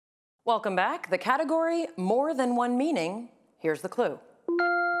Welcome back. The category, more than one meaning. Here's the clue.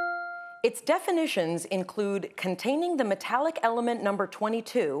 Its definitions include containing the metallic element number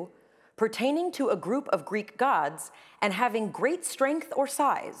 22, pertaining to a group of Greek gods, and having great strength or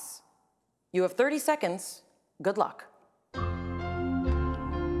size. You have 30 seconds. Good luck.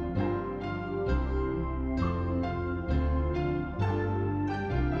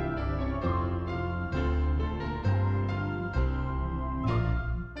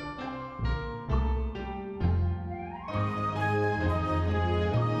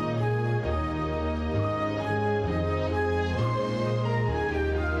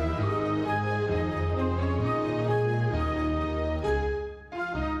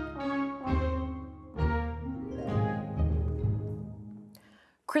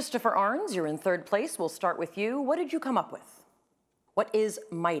 Christopher Arns, you're in third place. We'll start with you. What did you come up with? What is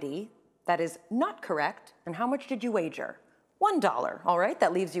mighty? That is not correct. And how much did you wager? $1. All right,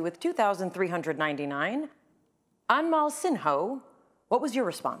 that leaves you with $2,399. Anmal Sinho, what was your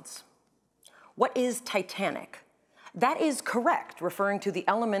response? What is Titanic? That is correct, referring to the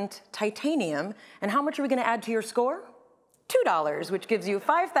element titanium. And how much are we going to add to your score? $2, which gives you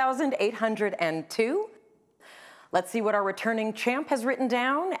 $5,802. Let's see what our returning champ has written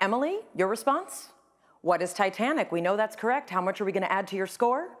down. Emily, your response? What is Titanic? We know that's correct. How much are we going to add to your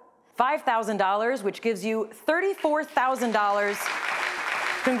score? $5,000, which gives you $34,000.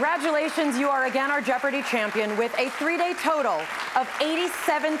 Congratulations, you are again our Jeopardy champion with a three-day total of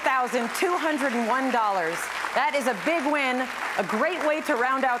 $87,201. That is a big win, a great way to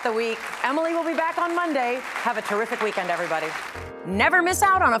round out the week. Emily will be back on Monday. Have a terrific weekend, everybody. Never miss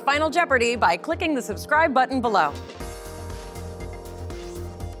out on a Final Jeopardy by clicking the subscribe button below.